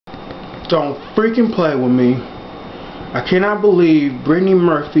Don't freaking play with me. I cannot believe Brittany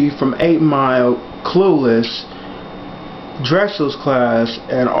Murphy from 8 Mile, Clueless, Dressel's Class,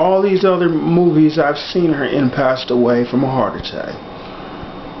 and all these other movies I've seen her in passed away from a heart attack.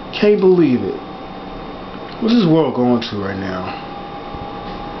 Can't believe it. What's this world going to right now?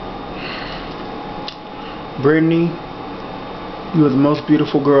 Brittany, you are the most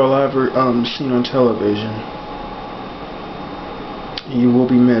beautiful girl I've ever seen on television. And you will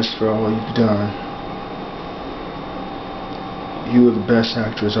be missed for all you've done. You are the best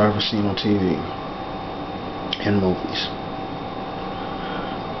actress I've ever seen on TV and movies.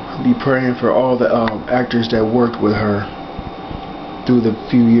 I'll be praying for all the actors that worked with her through the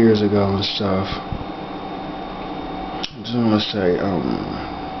few years ago and stuff. I just want to say,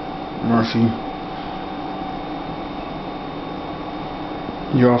 Murphy,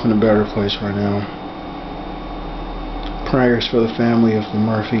 you're off in a better place right now. Prayers for the family of the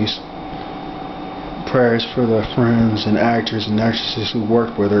Murphys. Prayers for the friends and actors and actresses who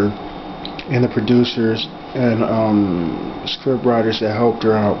worked with her, and the producers and script writers that helped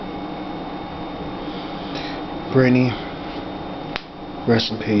her out. Brittany,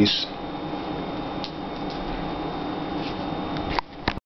 rest in peace.